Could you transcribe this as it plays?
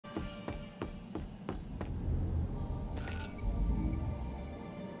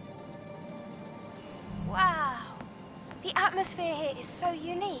atmosphere here is so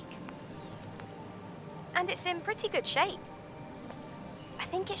unique. And it's in pretty good shape. I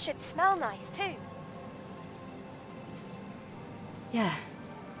think it should smell nice too. Yeah,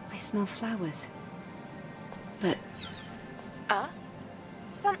 I smell flowers. But...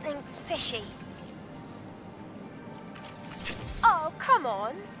 Something's fishy. Oh, come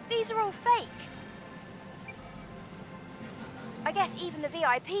on. These are all fake. I guess even the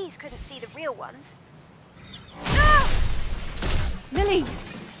VIPs couldn't see the real ones. Ah! Lily!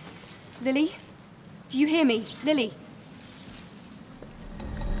 Lily? Do you hear me? Lily?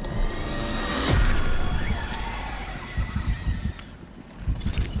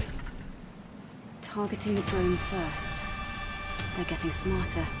 Targeting the drone first. They're getting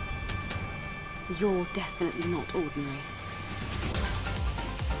smarter. You're definitely not ordinary.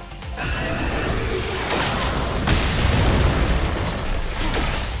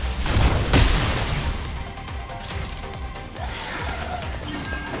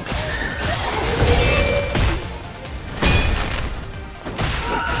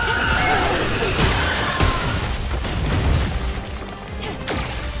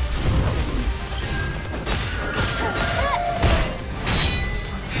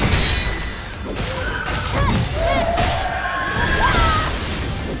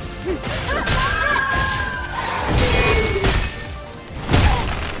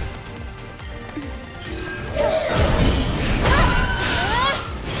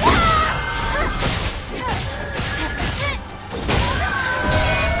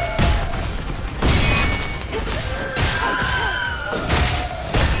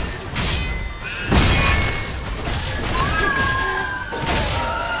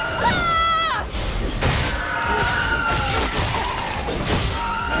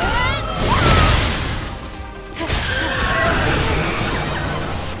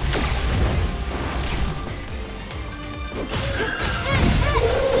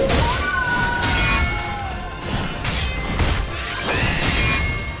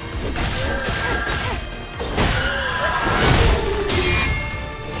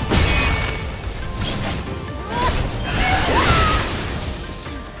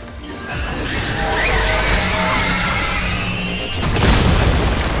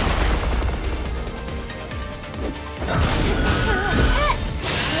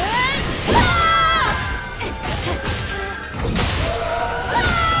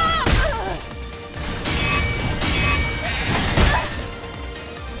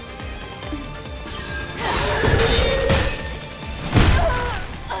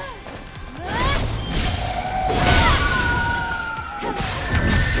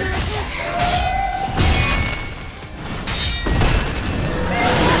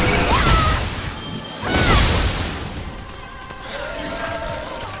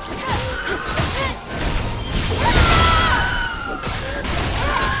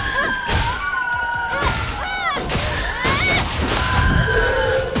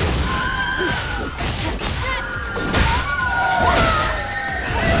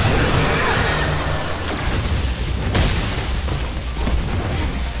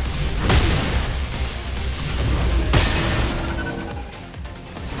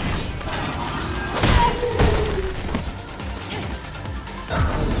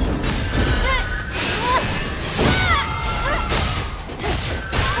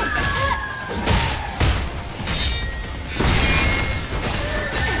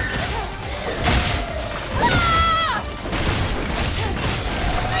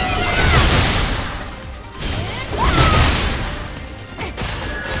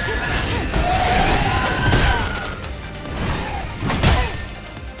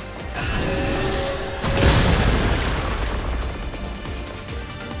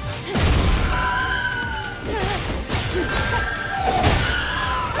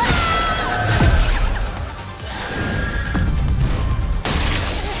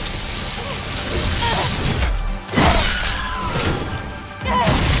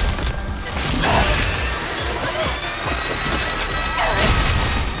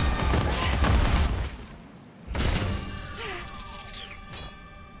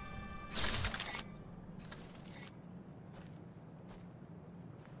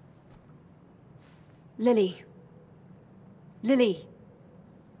 Lily. Lily.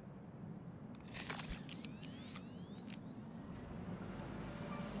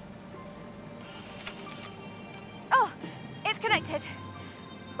 Oh, it's connected.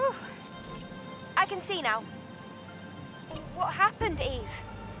 Whew. I can see now. What happened, Eve?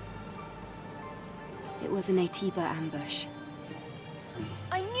 It was an Atiba ambush.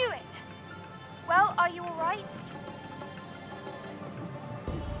 I knew it. Well, are you all right?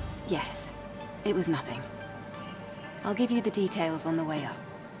 Yes, it was nothing. I'll give you the details on the way up.